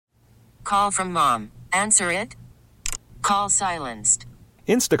Call from mom. Answer it. Call silenced.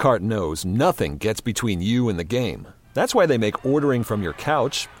 Instacart knows nothing gets between you and the game. That's why they make ordering from your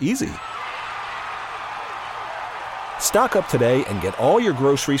couch easy. Stock up today and get all your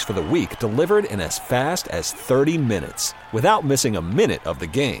groceries for the week delivered in as fast as 30 minutes without missing a minute of the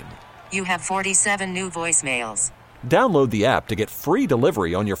game. You have 47 new voicemails. Download the app to get free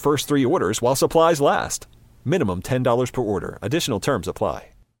delivery on your first 3 orders while supplies last. Minimum $10 per order. Additional terms apply.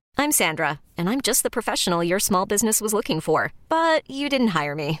 I'm Sandra, and I'm just the professional your small business was looking for. But you didn't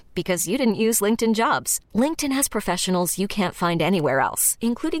hire me because you didn't use LinkedIn Jobs. LinkedIn has professionals you can't find anywhere else,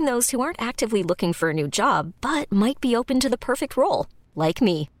 including those who aren't actively looking for a new job, but might be open to the perfect role, like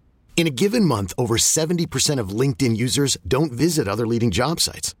me. In a given month, over 70% of LinkedIn users don't visit other leading job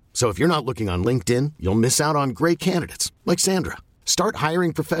sites. So if you're not looking on LinkedIn, you'll miss out on great candidates like Sandra. Start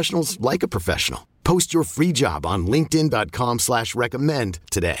hiring professionals like a professional. Post your free job on linkedin.com/recommend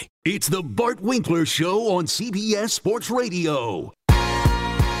today. It's the Bart Winkler Show on CBS Sports Radio.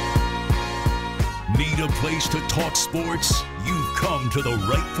 Need a place to talk sports? You've come to the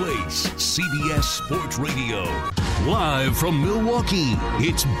right place. CBS Sports Radio. Live from Milwaukee,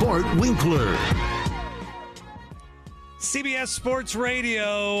 it's Bart Winkler. CBS Sports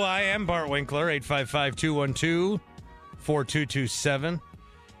Radio. I am Bart Winkler, 855-212-4227.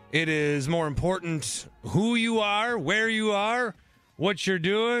 It is more important who you are, where you are, what you're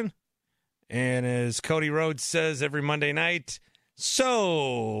doing. And as Cody Rhodes says every Monday night,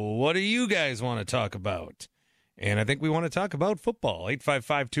 so what do you guys want to talk about? And I think we want to talk about football.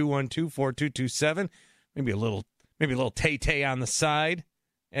 855-212-4227. Maybe a little tay-tay on the side,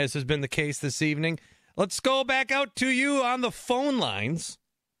 as has been the case this evening. Let's go back out to you on the phone lines.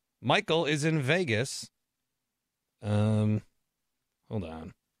 Michael is in Vegas. Hold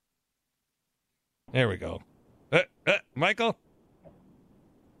on. There we go. Michael?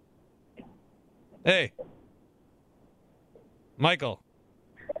 Hey. Michael.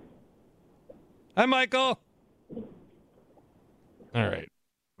 Hi, Michael. All right.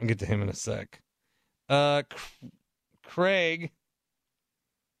 I'll get to him in a sec. Craig.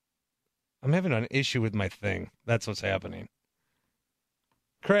 I'm having an issue with my thing. That's what's happening.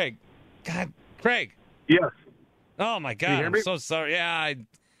 Craig. God. Craig. Yes. Oh, my God. I'm so sorry. Yeah,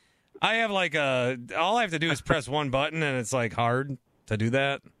 I have like all I have to do is press one button, and it's like hard to do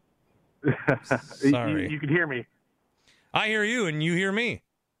that. Sorry. You can hear me. I hear you, and you hear me.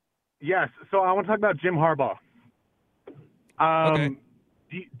 Yes. So I want to talk about Jim Harbaugh. Okay.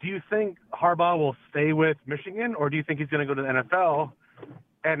 Do you think Harbaugh will stay with Michigan, or do you think he's going to go to the NFL?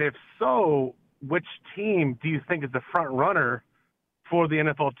 And if so, which team do you think is the front runner for the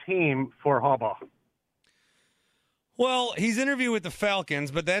NFL team for Harbaugh? Well, he's interviewed with the Falcons,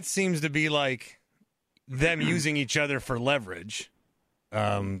 but that seems to be like them using each other for leverage.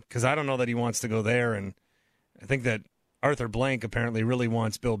 Because I don't know that he wants to go there, and I think that Arthur Blank apparently really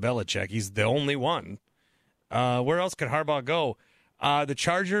wants Bill Belichick. He's the only one. Where else could Harbaugh go? The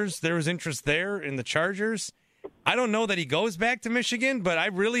Chargers, there was interest there in the Chargers. I don't know that he goes back to Michigan, but I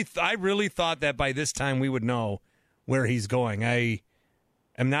really thought that by this time we would know where he's going. I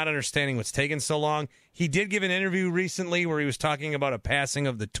am not understanding what's taken so long. He did give an interview recently where he was talking about a passing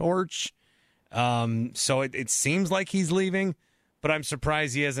of the torch. So it seems like he's leaving, but I'm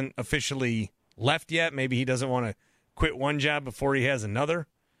surprised he hasn't officially left yet. Maybe he doesn't want to quit one job before he has another.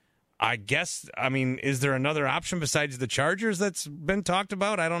 I guess, is there another option besides the Chargers that's been talked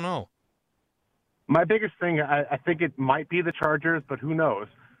about? I don't know. My biggest thing, I think it might be the Chargers, but who knows?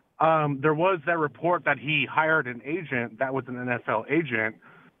 There was that report that he hired an agent that was an NFL agent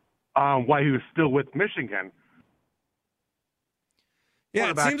while he was still with Michigan.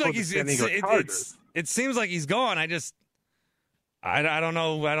 Yeah, it seems like it seems like he's gone. I don't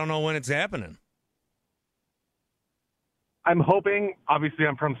know. I don't know when it's happening. I'm hoping. Obviously,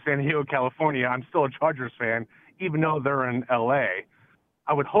 I'm from San Diego, California. I'm still a Chargers fan, even though they're in L.A.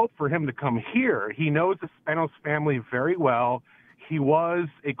 I would hope for him to come here. He knows the Spanos family very well. He was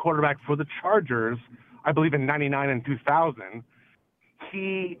a quarterback for the Chargers, I believe, in '99 and 2000.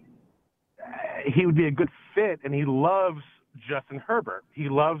 He would be a good fit, and he loves Justin Herbert. He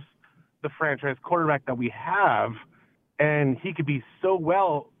loves the franchise quarterback that we have, and he could be so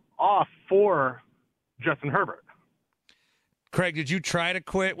well off for Justin Herbert. Craig, did you try to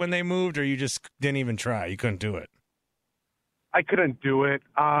quit when they moved, or you just didn't even try? You couldn't do it? I couldn't do it.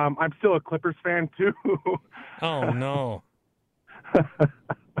 I'm still a Clippers fan, too. Oh, no.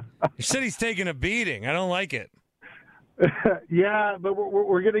 You said he's taking a beating. I don't like it. Yeah, but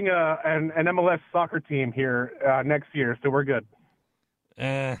we're getting an MLS soccer team here next year, so we're good.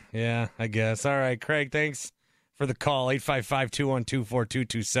 Yeah, I guess. All right, Craig, thanks for the call.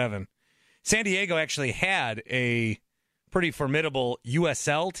 855-212-4227. San Diego actually had a pretty formidable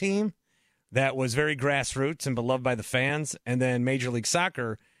USL team that was very grassroots and beloved by the fans. And then Major League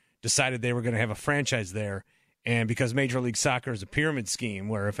Soccer decided they were going to have a franchise there. And because Major League Soccer is a pyramid scheme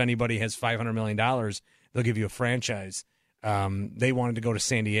where if anybody has $500 million, they'll give you a franchise, they wanted to go to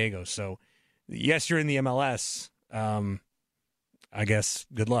San Diego. So, yes, you're in the MLS. I guess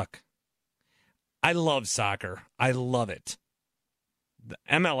good luck. I love soccer. I love it. The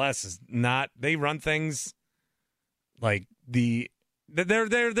MLS is not. They run things like they're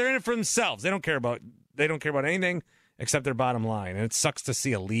in it for themselves. They don't care about anything except their bottom line, and it sucks to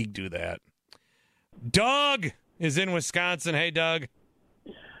see a league do that. Doug is in Wisconsin. Hey, Doug.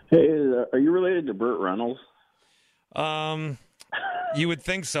 Hey, are you related to Burt Reynolds? You would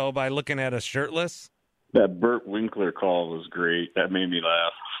think so by looking at us shirtless. That Burt Winkler call was great. That made me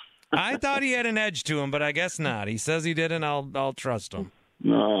laugh. I thought he had an edge to him, but I guess not. He says he did, and I'll trust him.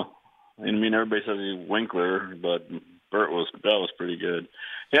 No, I mean everybody says he's Winkler, but Burt was pretty good.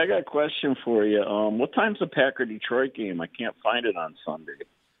 Hey, I got a question for you. What time's the Packer-Detroit game? I can't find it on Sunday.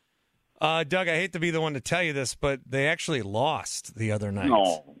 Doug, I hate to be the one to tell you this, but they actually lost the other night.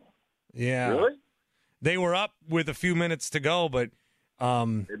 No. Yeah. Really? They were up with a few minutes to go, but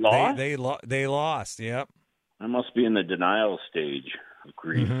they lost? They lost, yep. I must be in the denial stage of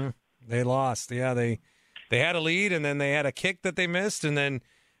grief. Mm-hmm. They lost. Yeah, they had a lead, and then they had a kick that they missed, and then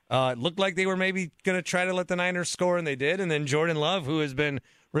it looked like they were maybe going to try to let the Niners score, and they did. And then Jordan Love, who has been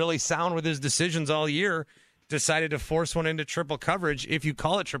really sound with his decisions all year, decided to force one into triple coverage. If you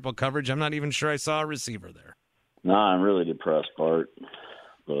call it triple coverage, I'm not even sure I saw a receiver there. No, I'm really depressed, Bart.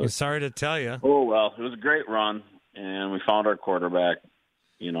 I'm sorry to tell you. Oh, well, it was a great run, and we found our quarterback.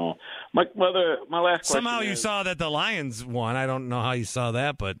 You know, my last question. Somehow you saw that the Lions won. I don't know how you saw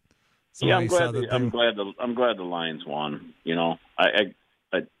that, but yeah, I'm glad the Lions won. You know, I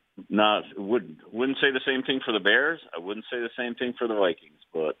wouldn't say the same thing for the Bears. I wouldn't say the same thing for the Vikings,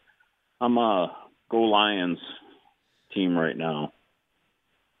 but I'm a Go Lions team right now.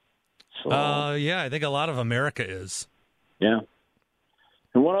 So, yeah, I think a lot of America is. Yeah.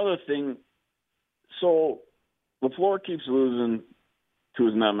 And one other thing, so LaFleur keeps losing to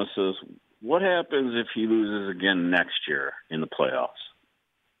his nemesis. What happens if he loses again next year in the playoffs?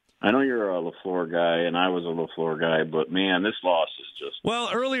 I know you're a LaFleur guy, and I was a LaFleur guy, but man, this loss is just. Well,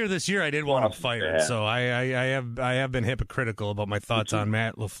 earlier this year, I did want him fired, so I have been hypocritical about my thoughts on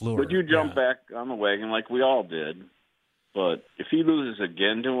Matt LaFleur. But you jump back on the wagon like we all did. But if he loses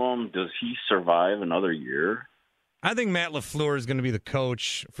again to him, does he survive another year? I think Matt LaFleur is going to be the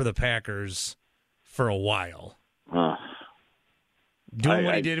coach for the Packers for a while. Doing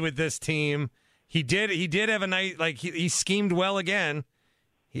what he did with this team, he did have a night like he schemed well again.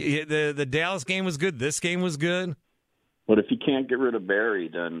 The Dallas game was good. This game was good. But if he can't get rid of Barry,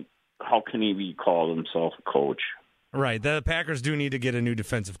 then how can he be called himself a coach? Right. The Packers do need to get a new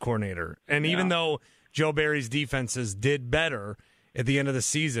defensive coordinator. And even though Joe Barry's defenses did better at the end of the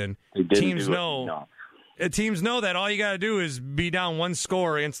season, teams know that all you got to do is be down one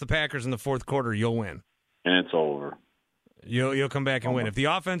score against the Packers in the fourth quarter, you'll win. And it's over. You'll come back and win. If the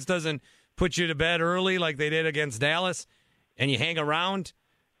offense doesn't put you to bed early like they did against Dallas and you hang around,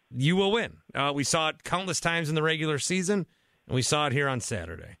 you will win. We saw it countless times in the regular season, and we saw it here on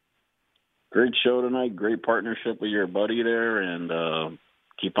Saturday. Great show tonight. Great partnership with your buddy there, and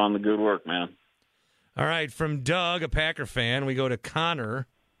keep on the good work, man. All right, from Doug, a Packer fan, we go to Connor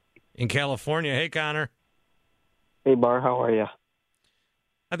in California. Hey, Connor. Hey, Bart. How are you?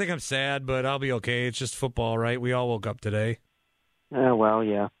 I think I'm sad, but I'll be okay. It's just football, right? We all woke up today. Well,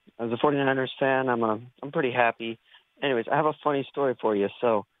 yeah. As a 49ers fan, I'm pretty happy. Anyways, I have a funny story for you.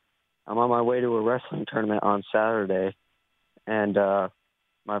 So I'm on my way to a wrestling tournament on Saturday, and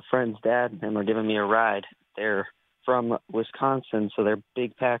my friend's dad and him are giving me a ride. They're from Wisconsin, so they're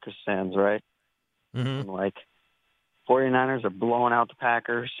big Packers fans, right? Mm-hmm. And, like, 49ers are blowing out the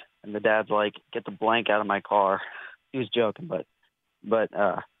Packers, and the dad's like, get the blank out of my car. He was joking, but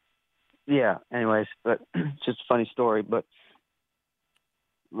yeah, anyways, but it's just a funny story. But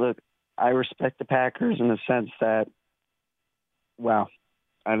look, I respect the Packers in the sense that, wow,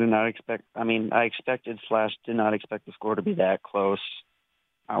 I did not expect, I expected / did not expect the score to be that close.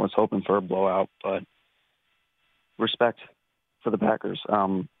 I was hoping for a blowout, but respect for the Packers.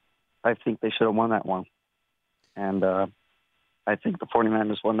 I think they should have won that one. And I think the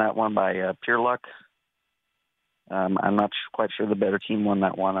 49ers won that one by pure luck. I'm not quite sure the better team won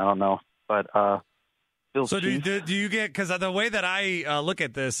that one. I don't know. But so do you get, because the way that I look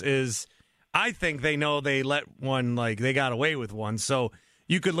at this is I think they know they let one, like they got away with one. So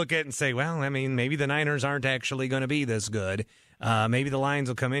you could look at it and say, well, I mean, maybe the Niners aren't actually going to be this good. Maybe the Lions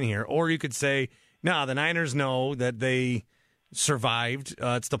will come in here. Or you could say, no, the Niners know that they survived.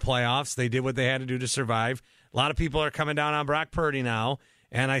 It's the playoffs. They did what they had to do to survive. A lot of people are coming down on Brock Purdy now,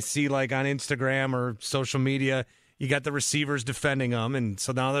 and I see like on Instagram or social media, you got the receivers defending them, and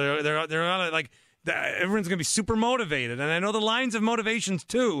so now they're on like everyone's going to be super motivated. And I know the Lions have motivations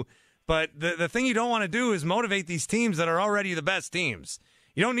too, but the thing you don't want to do is motivate these teams that are already the best teams.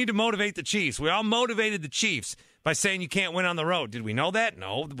 You don't need to motivate the Chiefs. We all motivated the Chiefs by saying you can't win on the road. Did we know that?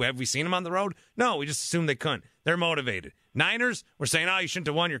 No. Have we seen them on the road? No, we just assumed they couldn't. They're motivated. Niners, we're saying, oh, you shouldn't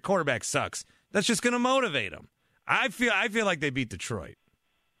have won. Your quarterback sucks. That's just going to motivate them. I feel like they beat Detroit.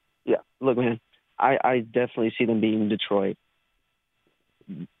 Yeah, look, man, I definitely see them beating Detroit.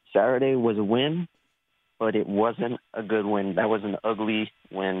 Saturday was a win, but it wasn't a good win. That was an ugly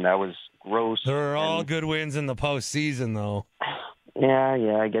win. That was gross. There are all good wins in the postseason, though.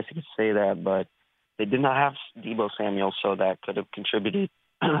 Yeah, I guess you could say that, but they did not have Deebo Samuel, so that could have contributed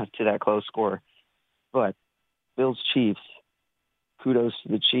to that close score. But Bills-Chiefs, kudos to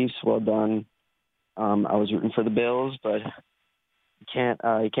the Chiefs. Well done. I was rooting for the Bills, but you can't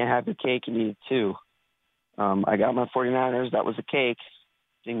have your cake and eat it too. I got my 49ers. That was a cake.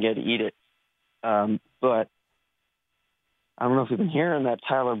 Didn't get to eat it. But I don't know if you've been hearing that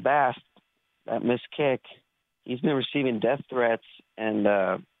Tyler Bass, that missed kick, he's been receiving death threats and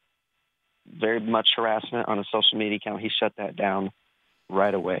very much harassment on a social media account. He shut that down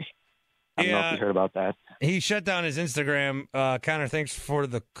right away. I don't know if you heard about that. He shut down his Instagram. Connor, thanks for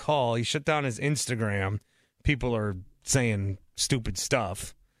the call. He shut down his Instagram. People are saying stupid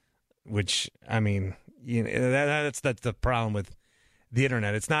stuff, which, I mean, you know, that's the problem with the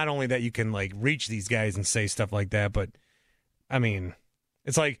internet. It's not only that you can, like, reach these guys and say stuff like that, but, I mean,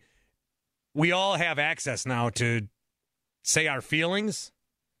 it's like we all have access now to say our feelings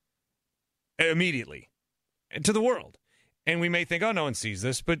immediately to the world. And we may think, oh, no one sees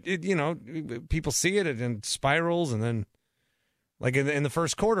this, but, people see it and spirals. And then, like, in the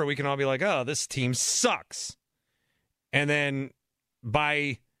first quarter, we can all be like, oh, this team sucks. And then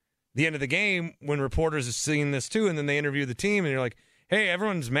by the end of the game, when reporters are seeing this too, and then they interview the team, and you're like, hey,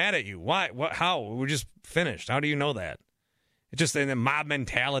 everyone's mad at you. Why? What? How? We just finished. How do you know that? It just, and the mob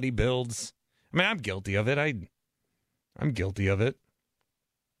mentality builds. I mean, I'm guilty of it. I'm guilty of it.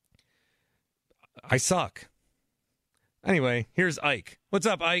 I suck. Anyway, here's Ike. What's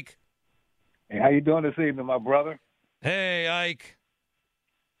up, Ike? Hey, how you doing this evening, my brother? Hey, Ike.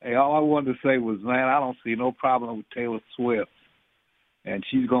 Hey, all I wanted to say was, man, I don't see no problem with Taylor Swift. And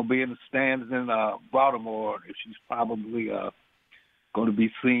she's going to be in the stands in Baltimore. She's probably going to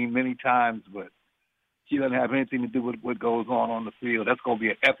be seen many times, but she doesn't have anything to do with what goes on the field. That's going to be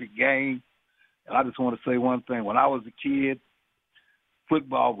an epic game. And I just want to say one thing. When I was a kid,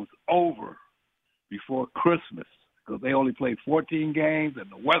 football was over before Christmas because they only played 14 games,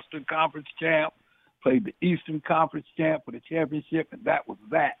 and the Western Conference champ played the Eastern Conference champ for the championship, and that was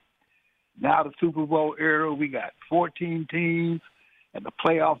that. Now the Super Bowl era, we got 14 teams, and the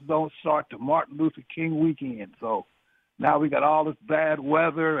playoffs don't start till Martin Luther King weekend. So now we got all this bad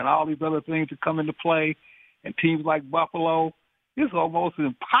weather and all these other things to come into play, and teams like Buffalo, it's almost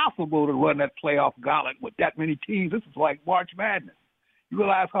impossible to run that playoff gauntlet with that many teams. This is like March Madness. You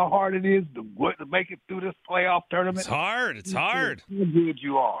realize how hard it is to make it through this playoff tournament? It's hard. It's hard. How good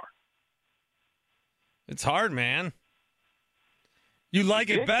you are. It's hard, man. You like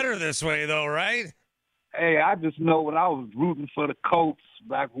it better this way, though, right? Hey, I just know when I was rooting for the Colts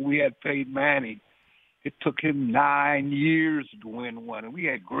back when we had Peyton Manning, it took him 9 years to win one. And we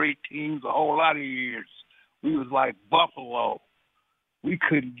had great teams a whole lot of years. We was like Buffalo. We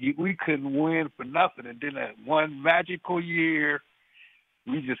couldn't win for nothing. And then that one magical year,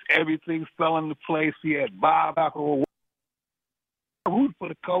 everything fell into place. We had Bob Alcohol. I root for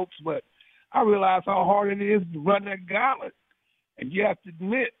the Colts, but I realize how hard it is to run that gauntlet. And you have to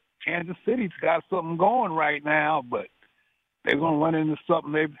admit, Kansas City's got something going right now, but they're going to run into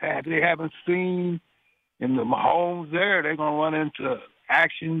something they haven't seen in the Mahomes there. They're going to run into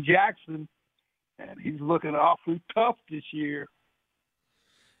Action Jackson, and he's looking awfully tough this year.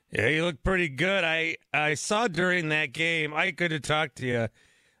 Yeah, he looked pretty good. I saw during that game, I could have talked to you.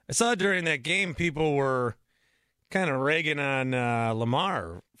 I saw during that game people were kind of ragging on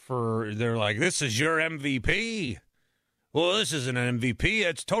Lamar they're like, this is your MVP. Well, this isn't an MVP.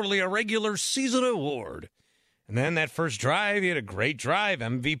 It's totally a regular season award. And then that first drive, he had a great drive,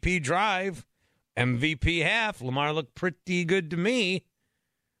 MVP drive, MVP half. Lamar looked pretty good to me,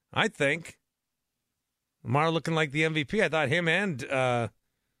 I think. Lamar looking like the MVP. I thought him and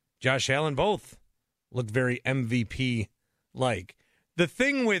Josh Allen both looked very MVP-like. the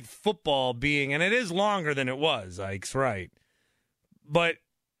thing with football being, and it is longer than it was, Ike's right, but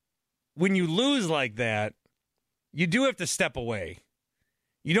when you lose like that, you do have to step away.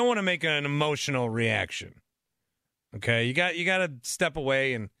 You don't want to make an emotional reaction. Okay? You got to step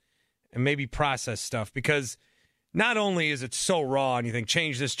away and maybe process stuff, because not only is it so raw and you think,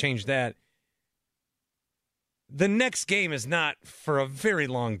 change this, change that, the next game is not for a very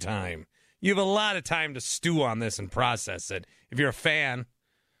long time. You have a lot of time to stew on this and process it. If you're a fan,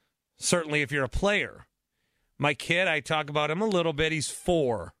 certainly if you're a player. My kid, I talk about him a little bit. He's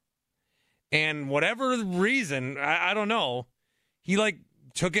 4. And whatever reason, I don't know, he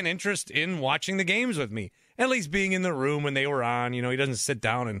took an interest in watching the games with me. At least being in the room when they were on. He doesn't sit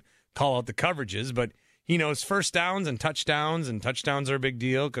down and call out the coverages, but he knows first downs and touchdowns are a big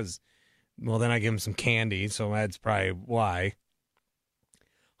deal because, well, then I give him some candy, so that's probably why.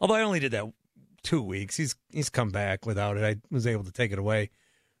 Although I only did that 2 weeks. He's come back without it. I was able to take it away.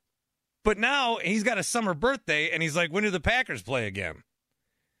 But now he's got a summer birthday, and he's like, when do the Packers play again?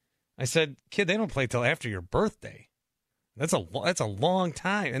 I said, kid, they don't play till after your birthday. That's a long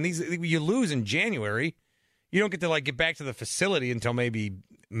time. And you lose in January. You don't get to get back to the facility until maybe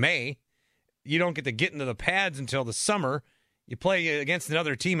May. You don't get to get into the pads until the summer. You play against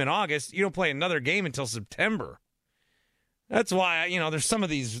another team in August. You don't play another game until September. That's why, there's some of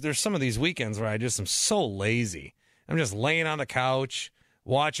these weekends where I just am so lazy. I'm just laying on the couch,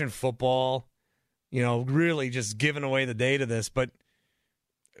 watching football, really just giving away the day to this. But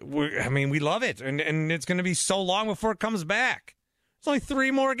we love it, and it's going to be so long before it comes back. It's only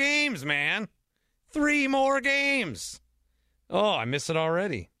 3 more games, man. 3 more games. Oh, I miss it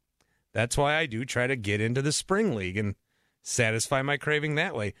already. That's why I do try to get into the spring league and satisfy my craving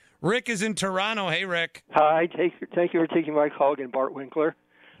that way. Rick is in Toronto. Hey, Rick. Hi. Thank you for taking my call again, Bart Winkler.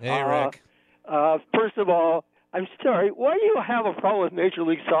 Hey, Rick. First of all, I'm sorry. Why do you have a problem with Major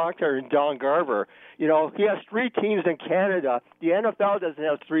League Soccer and Don Garber? He has 3 teams in Canada. The NFL doesn't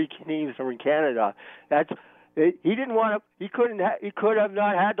have 3 teams from Canada. He didn't want to. He could have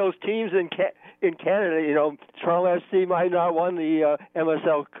not had those teams in Canada. Toronto FC might not won the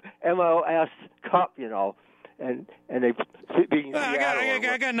MLS Cup. And they.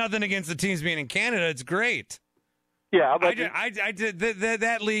 I got nothing against the teams being in Canada. It's great. Yeah, but I did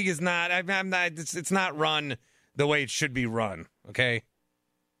that league is not. I'm not. It's not run the way it should be run. Okay.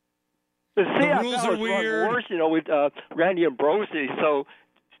 The rules are weird. Worse, with Randy Ambrosi. So,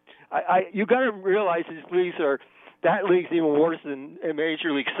 you got to realize that league's even worse than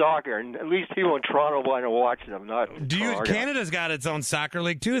Major League Soccer, and at least people in Toronto want to watch them. Canada's got its own soccer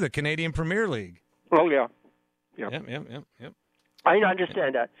league too, the Canadian Premier League. Oh yeah. Yep. I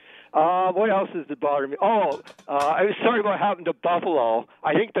understand that. What else is bothering me? I was sorry about what happened to Buffalo.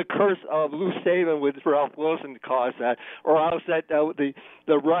 I think the curse of Lou Saban with Ralph Wilson caused that, or else that the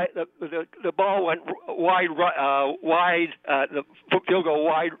ball went wide, the field goal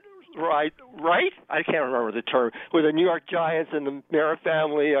wide. Right? I can't remember the term. Where the New York Giants and the Mara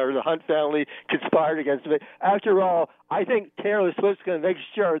family or the Hunt family conspired against him. After all, I think Taylor Swift's going to make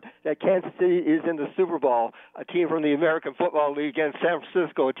sure that Kansas City is in the Super Bowl, a team from the American Football League, against San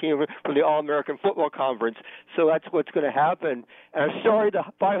Francisco, a team from the All-American Football Conference. So that's what's going to happen. And I'm sorry the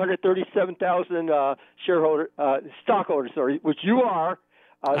 537,000 stockholders, which you are,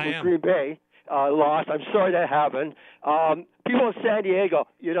 with Green Bay. Lost. I'm sorry that happened. People in San Diego,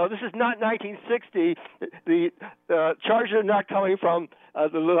 this is not 1960. The Chargers are not coming from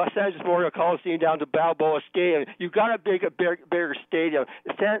the Los Angeles Memorial Coliseum down to Balboa Stadium. You've got a bigger stadium.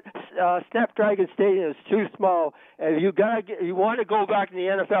 Snapdragon Stadium is too small, and you want to go back in the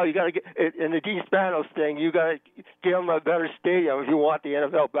NFL. You got to get in the Dean Spanos thing. You got to give them a better stadium if you want the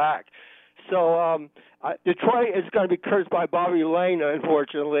NFL back. So Detroit is going to be cursed by Bobby Lane,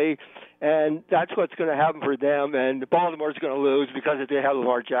 unfortunately, and that's what's going to happen for them. And Baltimore's going to lose because they have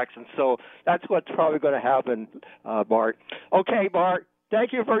Lamar Jackson. So that's what's probably going to happen, Bart. Okay, Bart,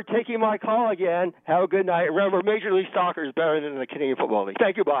 thank you for taking my call again. Have a good night. Remember, Major League Soccer is better than the Canadian Football League.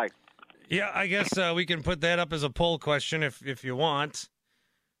 Thank you. Bye. Yeah, I guess we can put that up as a poll question if you want.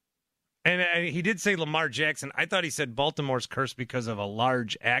 And he did say Lamar Jackson. I thought he said Baltimore's cursed because of a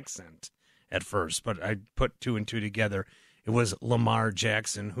large accent at first, but I put 2 and 2 together. It was Lamar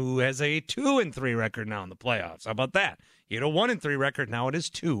Jackson, who has a 2-3 record now in the playoffs. How about that? He had a 1-3 record. Now it is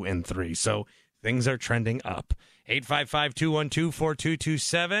 2-3. So things are trending up.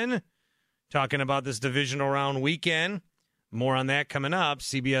 855-212-4227. Talking about this divisional round weekend. More on that coming up.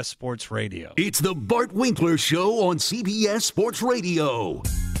 CBS Sports Radio. It's the Bart Winkler Show on CBS Sports Radio.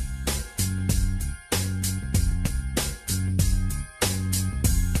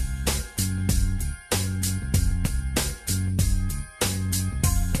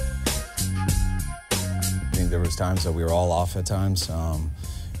 there was times that we were all off at times.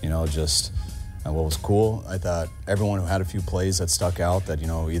 What was cool, I thought everyone who had a few plays that stuck out that,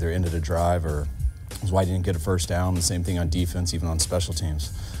 either ended a drive or was why I didn't get a first down. The same thing on defense, even on special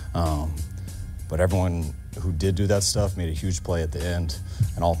teams. But everyone who did do that stuff made a huge play at the end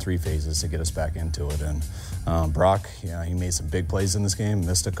in all three phases to get us back into it. And Brock, he made some big plays in this game,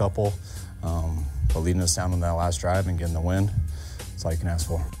 missed a couple, but leading us down on that last drive and getting the win, that's all you can ask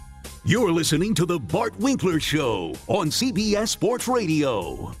for. You're listening to the Bart Winkler Show on CBS Sports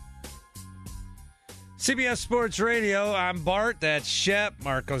Radio. CBS Sports Radio, I'm Bart. That's Shep.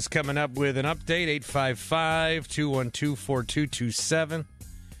 Marco's coming up with an update, 855-212-4227.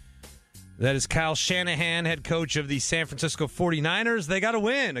 That is Kyle Shanahan, head coach of the San Francisco 49ers. They got a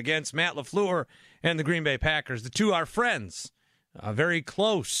win against Matt LaFleur and the Green Bay Packers. The two are friends, very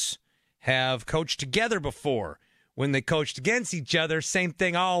close, have coached together before. When they coached against each other, same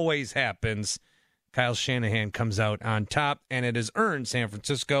thing always happens. Kyle Shanahan comes out on top, and it has earned San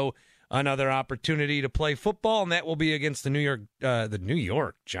Francisco another opportunity to play football, and that will be against the New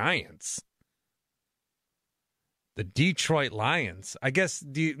York Giants. The Detroit Lions. I guess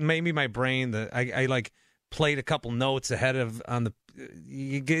maybe my brain, I played a couple notes ahead of on the.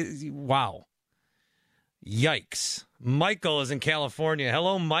 Wow. Yikes. Michael is in California.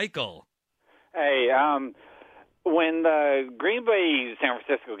 Hello, Michael. Hey, when the Green Bay San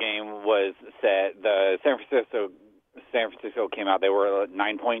Francisco game was set, the San Francisco came out. They were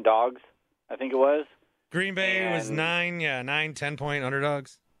 9-point dogs, I think it was. Green Bay was 10-point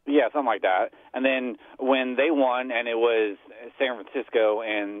underdogs. Yeah, something like that. And then when they won, and it was San Francisco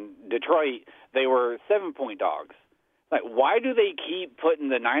and Detroit, they were 7-point dogs. Like, why do they keep putting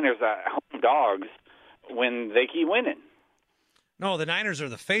the Niners at home dogs when they keep winning? No, the Niners are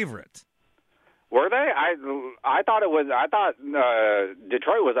the favorite. Were they? I thought it was. I thought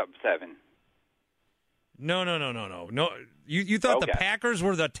Detroit was up 7. No. You thought Okay. the Packers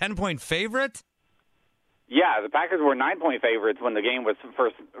were the 10-point favorite? Yeah, the Packers were 9-point favorites when the game was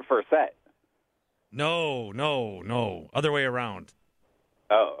first set. No. Other way around.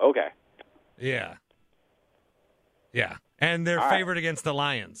 Oh, okay. Yeah. And they're favored against the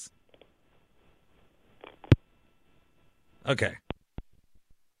Lions. Okay.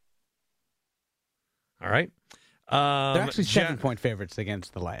 All right. They're actually 7-point favorites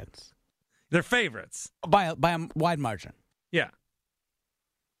against the Lions. They're favorites. By a wide margin. Yeah.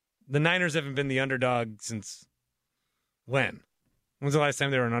 The Niners haven't been the underdog since when? When's the last time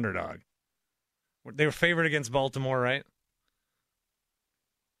they were an underdog? They were favored against Baltimore, right?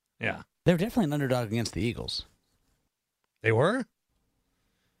 Yeah. They were definitely an underdog against the Eagles. They were?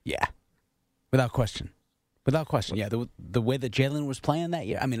 Yeah. Without question. Yeah, the way that Jalen was playing that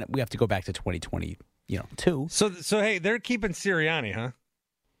year. I mean, we have to go back to 2022. So hey, they're keeping Sirianni, huh?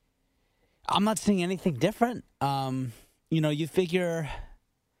 I'm not seeing anything different. You figure.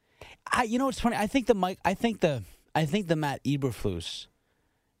 It's funny. I think the Matt Eberflus.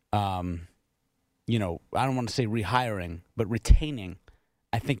 I don't want to say rehiring, but retaining.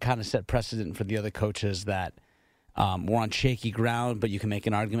 I think kind of set precedent for the other coaches that were on shaky ground, but you can make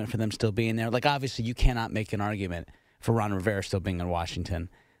an argument for them still being there. Like, obviously, you cannot make an argument for Ron Rivera still being in Washington.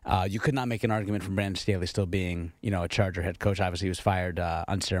 You could not make an argument for Brandon Staley still being, a Charger head coach. Obviously, he was fired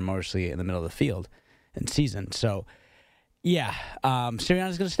unceremoniously in the middle of the field in season. So, yeah,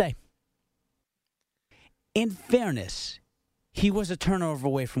 Sirianni's going to stay. In fairness, he was a turnover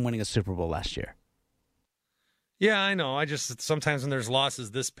away from winning a Super Bowl last year. Yeah, I know. I just sometimes when there's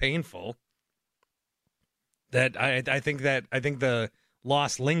losses this painful, that I think the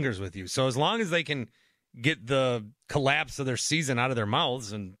loss lingers with you. So as long as they can get the collapse of their season out of their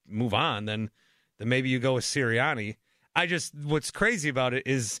mouths and move on, then maybe you go with Sirianni. What's crazy about it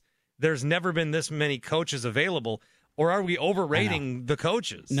is there's never been this many coaches available. Or are we overrating the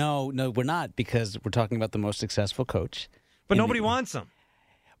coaches? No, we're not, because we're talking about the most successful coach. But nobody wants him.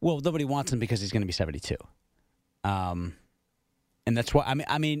 Well, nobody wants him because he's going to be 72. And that's why,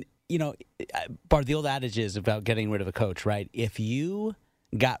 Bart, the old adage is about getting rid of a coach, right? If you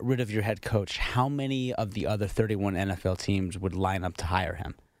got rid of your head coach, how many of the other 31 NFL teams would line up to hire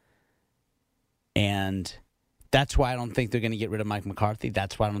him? And that's why I don't think they're going to get rid of Mike McCarthy.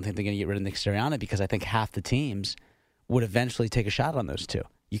 That's why I don't think they're going to get rid of Nick Sirianni, because I think half the teams would eventually take a shot on those two.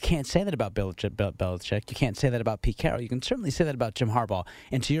 You can't say that about Belichick. You can't say that about Pete Carroll. You can certainly say that about Jim Harbaugh.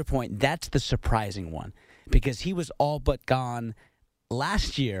 And to your point, that's the surprising one, because he was all but gone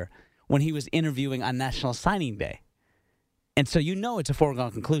last year when he was interviewing on National Signing Day. And so it's a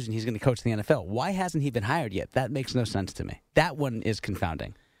foregone conclusion he's going to coach the NFL. Why hasn't he been hired yet? That makes no sense to me. That one is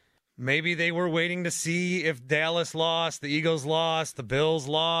confounding. Maybe they were waiting to see if Dallas lost, the Eagles lost, the Bills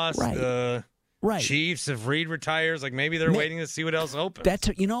lost, right. Right. Chiefs, if Reed retires, like maybe they're waiting to see what else opens. That's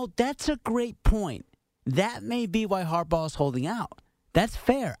a great point. That may be why Harbaugh's holding out. That's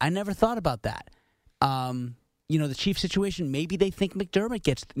fair. I never thought about that. The Chiefs situation, maybe they think McDermott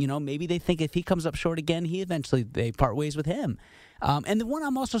gets, maybe they think if he comes up short again, they part ways with him. And the one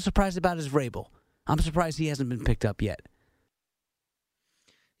I'm also surprised about is Vrabel. I'm surprised he hasn't been picked up yet.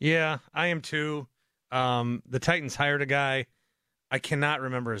 Yeah, I am too. The Titans hired a guy. I cannot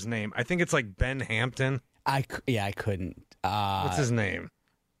remember his name. I think it's like Ben Hampton. I couldn't. What's his name?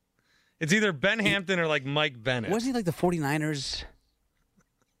 It's either Ben Hampton or like Mike Bennett. Wasn't he like the 49ers?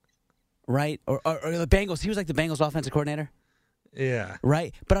 Right? Or the Bengals. He was like the Bengals offensive coordinator? Yeah.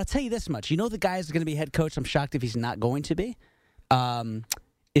 Right? But I'll tell you this much. The guy is going to be head coach. I'm shocked if he's not going to be.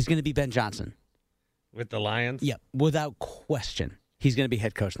 Is going to be Ben Johnson. With the Lions? Yeah, without question. He's going to be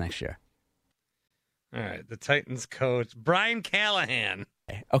head coach next year. All right, the Titans coach, Brian Callahan.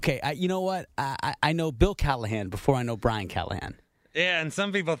 Okay, you know what? I know Bill Callahan before I know Brian Callahan. Yeah, and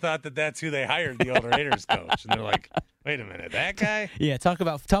some people thought that that's who they hired, the old Raiders coach. And they're like, wait a minute, that guy? Yeah, talk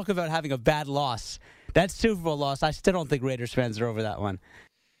about having a bad loss. That Super Bowl loss, I still don't think Raiders fans are over that one.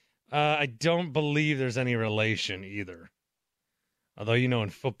 I don't believe there's any relation either. Although, in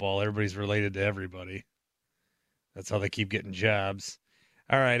football, everybody's related to everybody. That's how they keep getting jobs.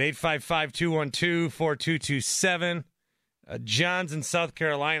 All right, 855-212-4227. John's in South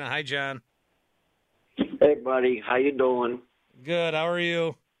Carolina. Hi, John. Hey, buddy. How you doing? Good. How are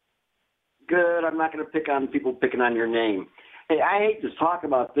you? Good. I'm not going to pick on people picking on your name. Hey, I hate to talk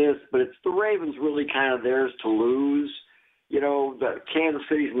about this, but it's the Ravens really kind of theirs to lose. The Kansas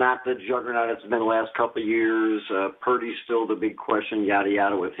City's not the juggernaut it's been the last couple of years. Purdy's still the big question, yada,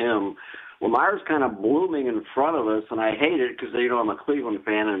 yada, with him. Lamar's kind of blooming in front of us, and I hate it because, I'm a Cleveland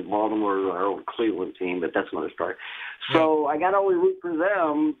fan, and Baltimore is our old Cleveland team, but that's another story. So I got to only root for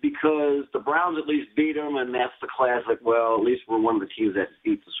them because the Browns at least beat them, and that's the classic, well, at least we're one of the teams that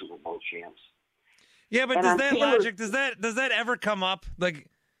beat the Super Bowl champs. Yeah, but does that ever come up? Like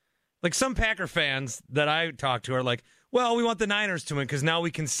some Packer fans that I talk to are like, well, we want the Niners to win because now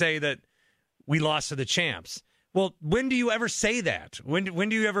we can say that we lost to the champs. Well, when do you ever say that? When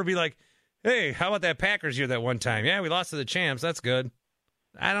do you ever be like, hey, how about that Packers year that one time? Yeah, we lost to the champs. That's good.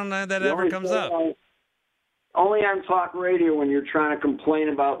 I don't know that ever comes up. Only on talk radio when you're trying to complain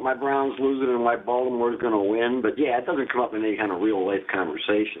about my Browns losing and why Baltimore's going to win. But, yeah, it doesn't come up in any kind of real-life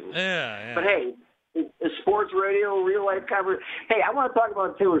conversations. Yeah. But, hey, is sports radio real-life conversation? Hey, I want to talk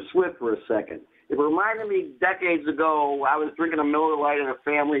about Taylor Swift for a second. It reminded me decades ago, I was drinking a Miller Lite at a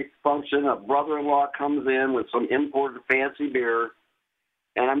family function. A brother-in-law comes in with some imported fancy beer.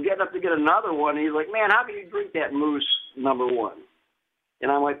 And I'm getting up to get another one. And he's like, man, how can you drink that Moose #1? And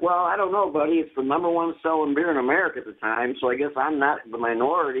I'm like, well, I don't know, buddy. It's the #1 selling beer in America at the time, so I guess I'm not the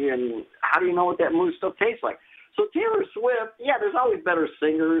minority. And how do you know what that Moose stuff tastes like? So Taylor Swift, yeah, there's always better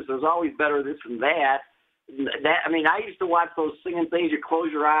singers. There's always better this and that. I used to watch those singing things. You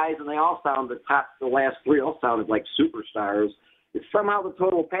close your eyes, and they all sound the last three all sounded like superstars. It's somehow the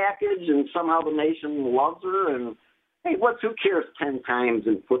total package, and somehow the nation loves her. And hey, who cares 10 times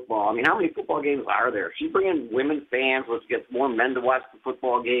in football? How many football games are there? She's bringing women fans. Let's get more men to watch the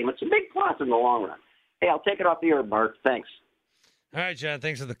football game. It's a big plus in the long run. Hey, I'll take it off the air, Bart. Thanks. All right, John,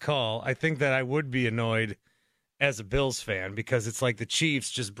 thanks for the call. I think that I would be annoyed as a Bills fan because it's like the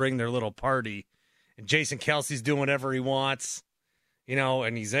Chiefs just bring their little party, and Jason Kelsey's doing whatever he wants,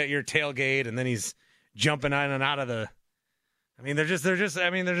 and he's at your tailgate, and then he's jumping on and out of the. They're just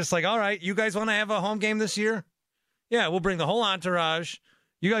like, all right, you guys want to have a home game this year? Yeah, we'll bring the whole entourage.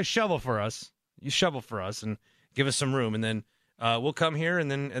 You guys shovel for us. You shovel for us and give us some room, and then we'll come here,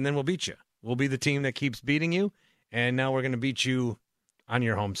 and then we'll beat you. We'll be the team that keeps beating you, and now we're going to beat you on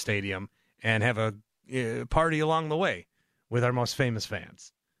your home stadium and have a party along the way with our most famous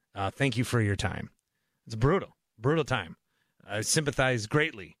fans. Thank you for your time. It's brutal time. I sympathize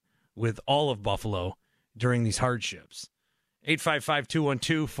greatly with all of Buffalo during these hardships.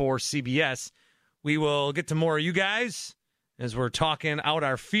 855-212-4CBS. We will get to more of you guys as we're talking out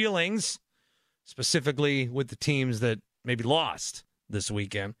our feelings, specifically with the teams that maybe lost this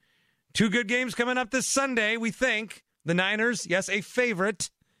weekend. 2 good games coming up this Sunday, we think. The Niners, yes, a favorite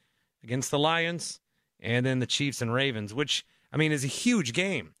against the Lions, and then the Chiefs and Ravens, which, is a huge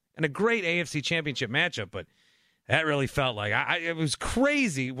game and a great AFC Championship matchup, but that really felt like it was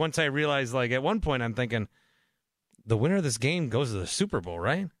crazy once I realized, at one point I'm thinking, the winner of this game goes to the Super Bowl,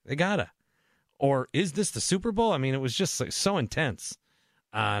 right? They gotta. Or is this the Super Bowl? It was just so intense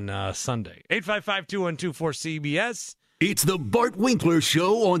on Sunday. 855-212-4CBS. It's the Bart Winkler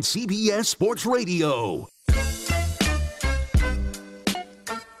Show on CBS Sports Radio.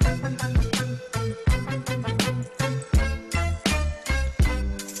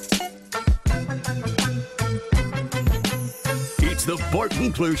 It's the Bart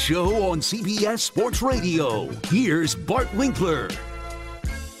Winkler Show on CBS Sports Radio. Here's Bart Winkler.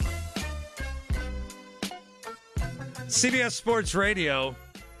 CBS Sports Radio.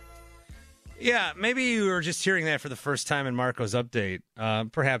 Yeah, maybe you were just hearing that for the first time in Marco's update.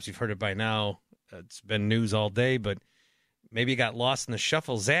 Perhaps you've heard it by now. It's been news all day, but maybe it got lost in the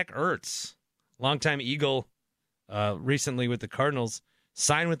shuffle. Zach Ertz, longtime Eagle, recently with the Cardinals,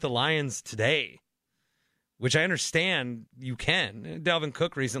 signed with the Lions today, which I understand you can. Dalvin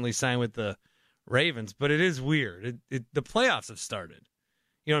Cook recently signed with the Ravens, but it is weird. The playoffs have started.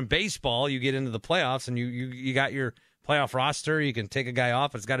 You know, in baseball, you get into the playoffs and you got your playoff roster. You can take a guy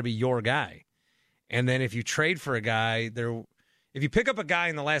off, but it's got to be your guy. And then if you trade for a guy, if you pick up a guy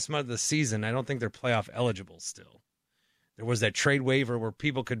in the last month of the season, I don't think they're playoff eligible still. There was that trade waiver where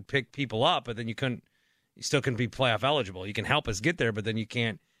people could pick people up, but then you still couldn't be playoff eligible. You can help us get there, but then you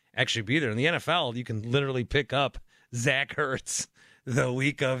can't actually be there. In the NFL, you can literally pick up Zach Ertz the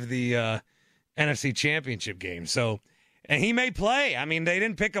week of the NFC Championship game. So, and he may play. I mean, they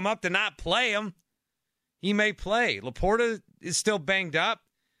didn't pick him up to not play him. He may play. Laporta is still banged up.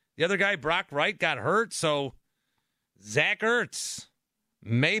 The other guy, Brock Wright, got hurt. So Zach Ertz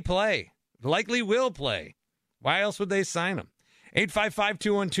may play. Likely will play. Why else would they sign him?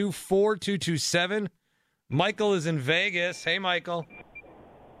 855-212-4227. Michael is in Vegas. Hey, Michael.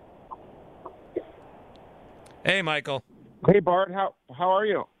 Hey, Michael. Hey, Bart. How are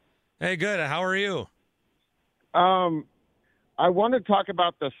you? Hey, good. How are you? I want to talk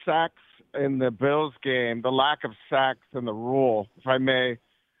about the sacks in the Bills game, the lack of sacks in the rule, if I may.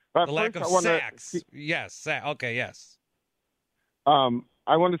 But the lack of sacks. Yes. Okay, yes.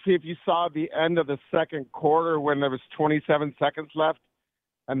 I want to see if you saw the end of the second quarter when there was 27 seconds left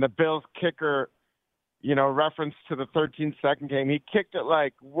and the Bills kicker, reference to the 13-second game, he kicked it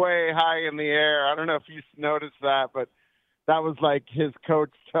like way high in the air. I don't know if you noticed that, but that was like his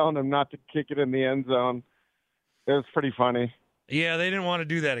coach telling him not to kick it in the end zone. It was pretty funny. Yeah, they didn't want to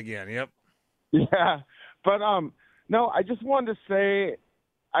do that again. Yep. Yeah. But, no, I just wanted to say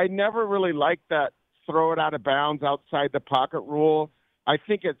I never really liked that throw it out of bounds outside the pocket rule. I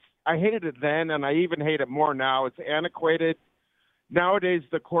hated it then, and I even hate it more now. It's antiquated. Nowadays,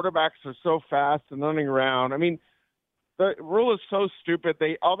 the quarterbacks are so fast and running around. I mean, the rule is so stupid.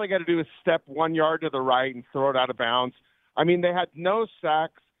 All they got to do is step 1 yard to the right and throw it out of bounds. I mean, they had no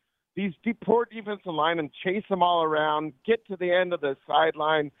sacks. These poor defensive linemen chase them all around, get to the end of the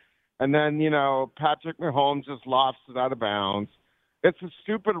sideline, and then, Patrick Mahomes just lofts it out of bounds. It's a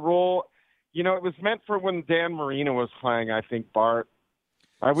stupid rule. It was meant for when Dan Marino was playing, I think, Bart.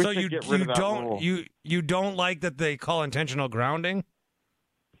 I wish they'd get rid of that rule. You don't like that they call intentional grounding?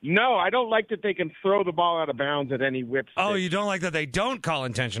 No, I don't like that they can throw the ball out of bounds at any whip stick. Oh, you don't like that they don't call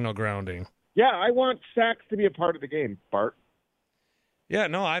intentional grounding? Yeah, I want sacks to be a part of the game, Bart. Yeah,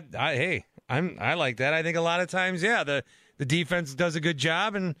 no, I like that. I think a lot of times, yeah, the defense does a good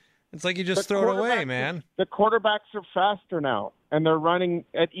job, and it's like you just throw it away, man. The quarterbacks are faster now, and they're running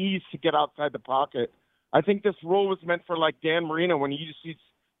at ease to get outside the pocket. I think this rule was meant for like Dan Marino when he used to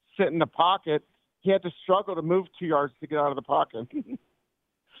sit in the pocket. He had to struggle to move 2 yards to get out of the pocket.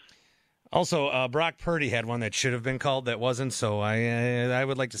 Also, Brock Purdy had one that should have been called that wasn't, so I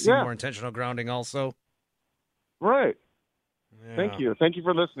would like to see more intentional grounding also. Right. Yeah. Thank you. Thank you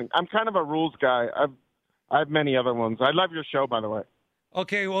for listening. I'm kind of a rules guy. I have many other ones. I love your show, by the way.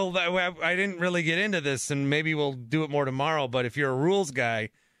 Okay, well, I didn't really get into this, and maybe we'll do it more tomorrow, but if you're a rules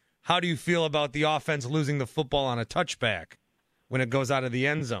guy, how do you feel about the offense losing the football on a touchback when it goes out of the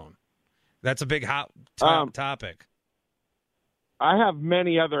end zone? That's a big hot topic. I have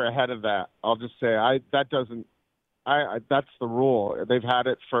many other ahead of that. I'll just say that's the rule. They've had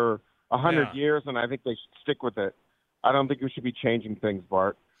it for 100 years, and I think they should stick with it. I don't think we should be changing things,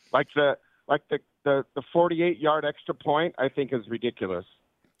 Bart. Like the 48-yard extra point, I think is ridiculous.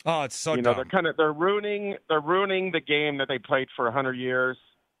 Oh, it's so dumb. They're ruining the game that they played for 100 years.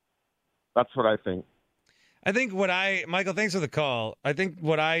 That's what I think. I think Michael, thanks for the call. I think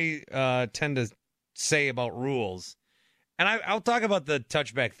what I tend to say about rules, and I'll talk about the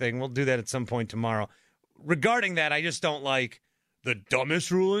touchback thing. We'll do that at some point tomorrow. Regarding that, I just don't like the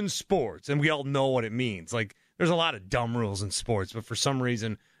dumbest rule in sports, and we all know what it means. Like, there's a lot of dumb rules in sports, but for some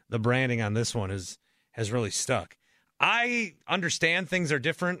reason, the branding on this one has really stuck. I understand things are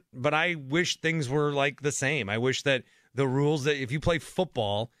different, but I wish things were like the same. I wish that the rules that if you play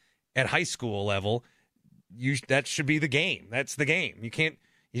football at high school level, that should be the game. That's the game. You get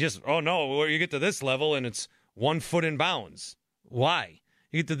to this level and it's 1 foot in bounds. Why?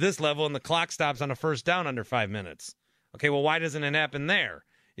 You get to this level and the clock stops on a first down under 5 minutes. Okay, well, why doesn't it happen there?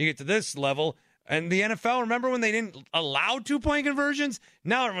 You get to this level, And the NFL, remember when they didn't allow 2-point conversions?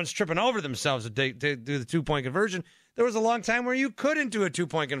 Now everyone's tripping over themselves to do the 2-point conversion. There was a long time where you couldn't do a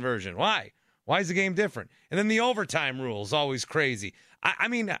 2-point conversion. Why? Why is the game different? And then the overtime rule is always crazy. I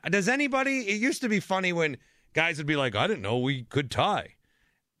mean, does anybody? It used to be funny when guys would be like, I didn't know we could tie.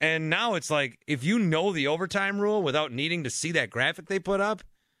 And now it's like, if you know the overtime rule without needing to see that graphic they put up,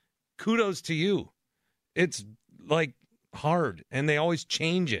 kudos to you. It's like hard, and they always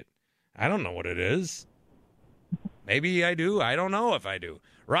change it. I don't know what it is. Maybe I do. I don't know if I do.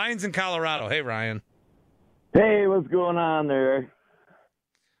 Ryan's in Colorado. Hey, Ryan. Hey, what's going on there?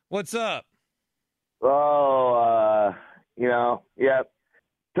 What's up? Oh,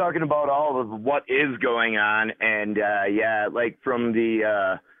 talking about all of what is going on, and like from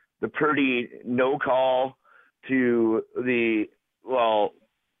the Purdy no call to the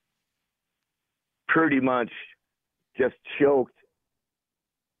pretty much just choked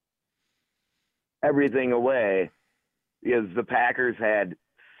everything away because the Packers had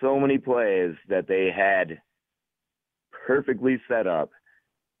so many plays that they had perfectly set up.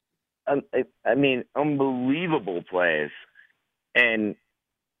 I mean, unbelievable plays. And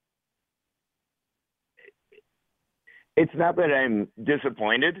it's not that I'm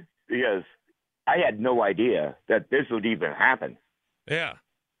disappointed because I had no idea that this would even happen. Yeah.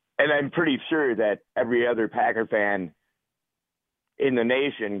 And I'm pretty sure that every other Packer fan in the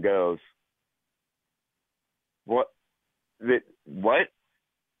nation goes, What? What?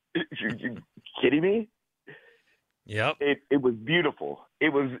 You kidding me? Yep. It was beautiful.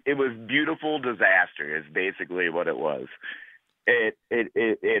 It was beautiful disaster is basically what it was.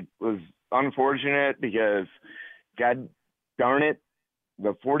 It was unfortunate because, God darn it,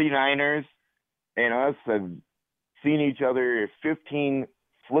 the 49ers and us have seen each other 15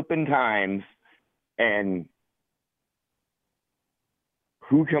 flipping times, and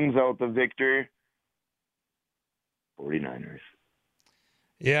who comes out the victor? 49ers.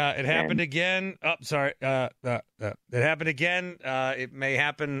 Yeah, it happened again. Oh, sorry. It happened again. It may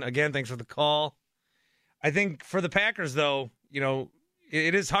happen again. Thanks for the call. I think for the Packers, though,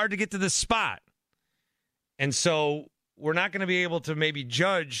 it is hard to get to this spot. And so we're not going to be able to maybe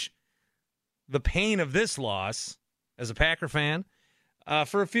judge the pain of this loss as a Packer fan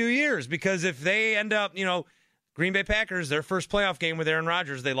for a few years. Because if they end up, Green Bay Packers, their first playoff game with Aaron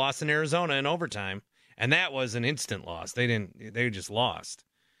Rodgers, they lost in Arizona in overtime. And that was an instant loss. They just lost.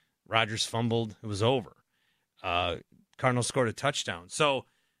 Rodgers fumbled. It was over. Cardinals scored a touchdown. So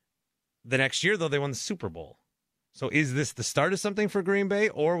the next year, though, they won the Super Bowl. So is this the start of something for Green Bay?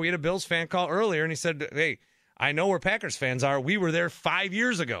 Or we had a Bills fan call earlier, and he said, hey, I know where Packers fans are. We were there 5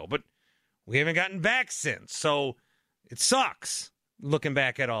 years ago, but we haven't gotten back since. So it sucks looking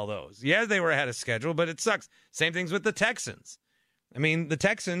back at all those. Yeah, they were ahead of schedule, but it sucks. Same things with the Texans. I mean, the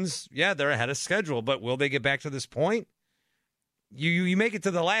Texans, yeah, they're ahead of schedule, but will they get back to this point? You make it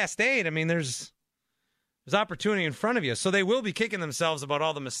to the last 8. I mean, there's opportunity in front of you. So they will be kicking themselves about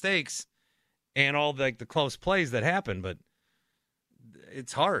all the mistakes and all the close plays that happen, but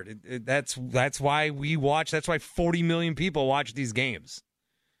it's hard. That's why we watch. That's why 40 million people watch these games,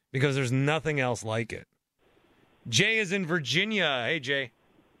 because there's nothing else like it. Jay is in Virginia. Hey, Jay.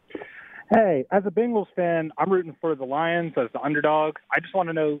 Hey, as a Bengals fan, I'm rooting for the Lions as the underdog. I just want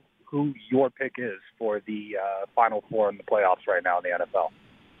to know who your pick is for the Final Four in the playoffs right now in the NFL.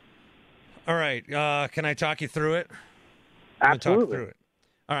 All right. Can I talk you through it? Absolutely. Talk through it.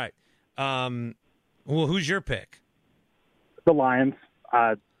 All right. Well, who's your pick? The Lions.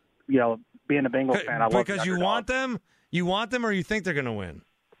 Being a Bengals fan, I love because you want them. You want them, or you think they're going to win?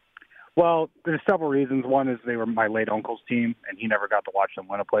 Well, there's several reasons. One is they were my late uncle's team, and he never got to watch them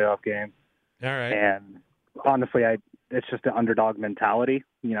win a playoff game. All right. And honestly, it's just an underdog mentality.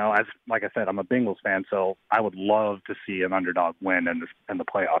 Like I said, I'm a Bengals fan, so I would love to see an underdog win in the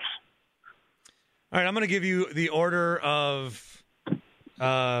playoffs. All right, I'm going to give you the order of.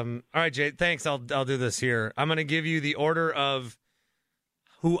 All right, Jay. Thanks. I'll do this here. I'm going to give you the order of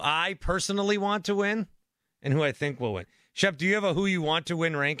who I personally want to win and who I think will win. Shep, do you have a who you want to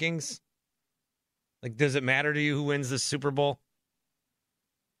win rankings? Does it matter to you who wins this Super Bowl?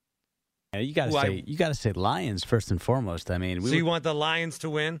 Yeah, you got to say Lions first and foremost. I mean, you want the Lions to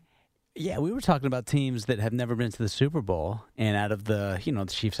win? Yeah, we were talking about teams that have never been to the Super Bowl, and out of the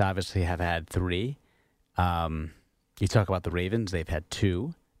Chiefs obviously have had 3. You talk about the Ravens; they've had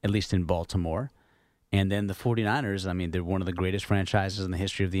 2, at least in Baltimore, and then the 49ers. I mean, they're one of the greatest franchises in the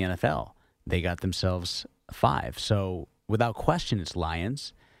history of the NFL. They got themselves 5. So without question, it's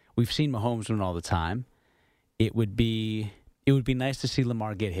Lions. We've seen Mahomes win all the time. It would be nice to see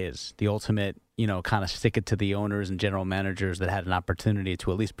Lamar get the ultimate, kind of stick it to the owners and general managers that had an opportunity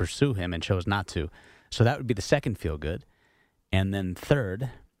to at least pursue him and chose not to. So that would be the second feel good. And then third,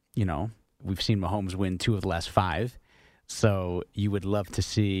 we've seen Mahomes win 2 of the last 5. So you would love to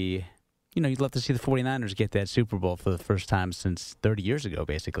see, you'd love to see the 49ers get that Super Bowl for the first time since 30 years ago,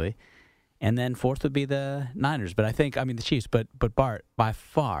 basically. And then fourth would be the Niners. But the Chiefs. But Bart, by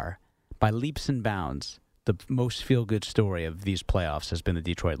far, by leaps and bounds, the most feel-good story of these playoffs has been the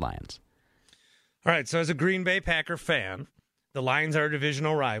Detroit Lions. All right, so as a Green Bay Packer fan, the Lions are a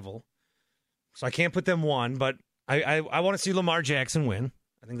divisional rival. So I can't put them 1, but I want to see Lamar Jackson win.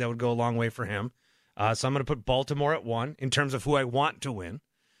 I think that would go a long way for him. So I'm going to put Baltimore at 1 in terms of who I want to win.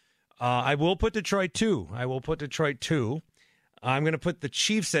 I will put Detroit 2. I'm going to put the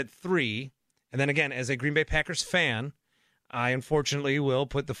Chiefs at 3. And then again, as a Green Bay Packers fan, I unfortunately will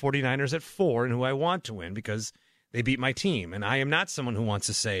put the 49ers at 4 and who I want to win because they beat my team. And I am not someone who wants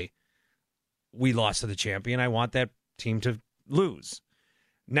to say we lost to the champion. I want that team to lose.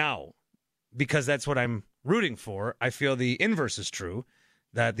 Now, because that's what I'm rooting for, I feel the inverse is true,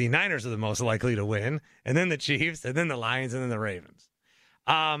 that the Niners are the most likely to win, and then the Chiefs, and then the Lions, and then the Ravens.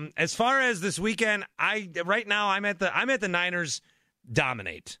 As far as this weekend, right now I'm at the Niners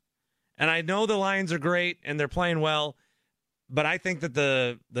dominate. And I know the Lions are great and they're playing well, but I think that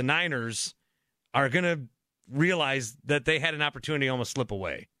the Niners are going to realize that they had an opportunity to almost slip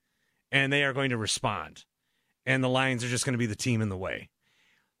away, and they are going to respond. And the Lions are just going to be the team in the way.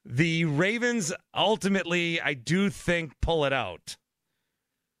 The Ravens, ultimately, I do think, pull it out.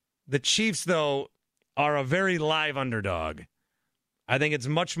 The Chiefs, though, are a very live underdog. I think it's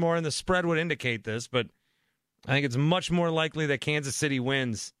much more, and the spread would indicate this, but I think it's much more likely that Kansas City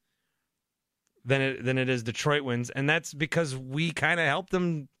wins than it is Detroit wins, and that's because we kind of help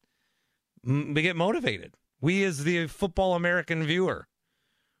them get motivated. We, as the football American viewer,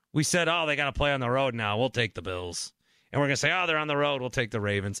 we said, they got to play on the road now. We'll take the Bills. And we're going to say, they're on the road. We'll take the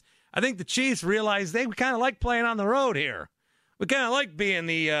Ravens. I think the Chiefs realize they kind of like playing on the road here. We kind of like being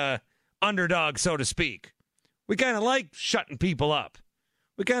the underdog, so to speak. We kind of like shutting people up.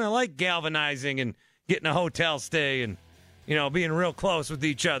 We kind of like galvanizing and getting a hotel stay and, being real close with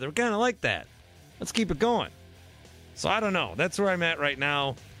each other. We kind of like that. Let's keep it going. So I don't know. That's where I'm at right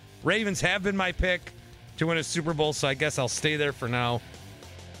now. Ravens have been my pick to win a Super Bowl, so I guess I'll stay there for now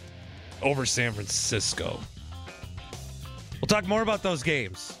over San Francisco. We'll talk more about those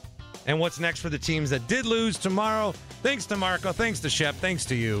games and what's next for the teams that did lose tomorrow. Thanks to Marco. Thanks to Shep. Thanks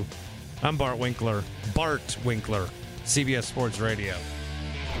to you. I'm Bart Winkler, CBS Sports Radio.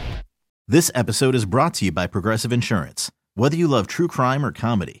 This episode is brought to you by Progressive Insurance. Whether you love true crime or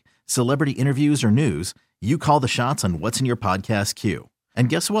comedy, celebrity interviews or news, you call the shots on what's in your podcast queue. And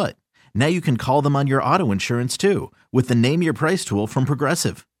guess what? Now you can call them on your auto insurance too with the Name Your Price tool from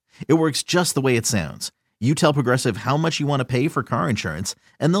Progressive. It works just the way it sounds. You tell Progressive how much you want to pay for car insurance,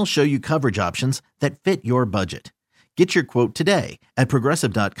 and they'll show you coverage options that fit your budget. Get your quote today at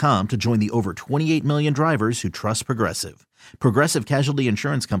Progressive.com to join the over 28 million drivers who trust Progressive. Progressive Casualty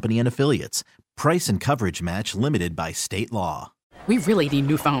Insurance Company and Affiliates. Price and coverage match limited by state law. We really need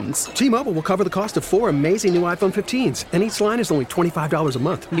new phones. T-Mobile will cover the cost of 4 amazing new iPhone 15s, and each line is only $25 a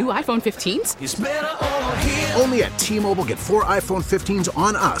month. New iPhone 15s? It's better over here. Only at T-Mobile, get 4 iPhone 15s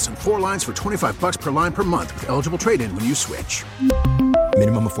on us and 4 lines for $25 per line per month with eligible trade-in when you switch.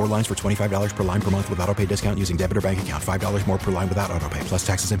 Minimum of 4 lines for $25 per line per month with autopay discount using debit or bank account. $5 more per line without autopay, plus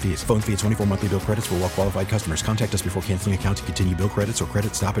taxes and fees. Phone fee at 24 monthly bill credits for well-qualified customers. Contact us before canceling account to continue bill credits or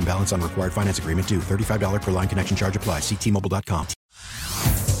credit stop and balance on required finance agreement due. $35 per line connection charge applies. See T-Mobile.com.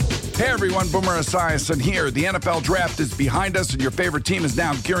 Hey everyone, Boomer Esiason here. The NFL draft is behind us and your favorite team is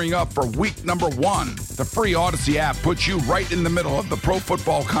now gearing up for week number 1. The free Odyssey app puts you right in the middle of the pro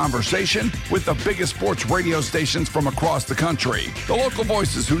football conversation with the biggest sports radio stations from across the country. The local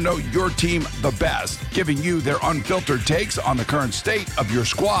voices who know your team the best, giving you their unfiltered takes on the current state of your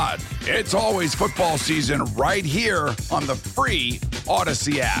squad. It's always football season right here on the free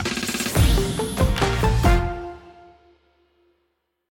Odyssey app.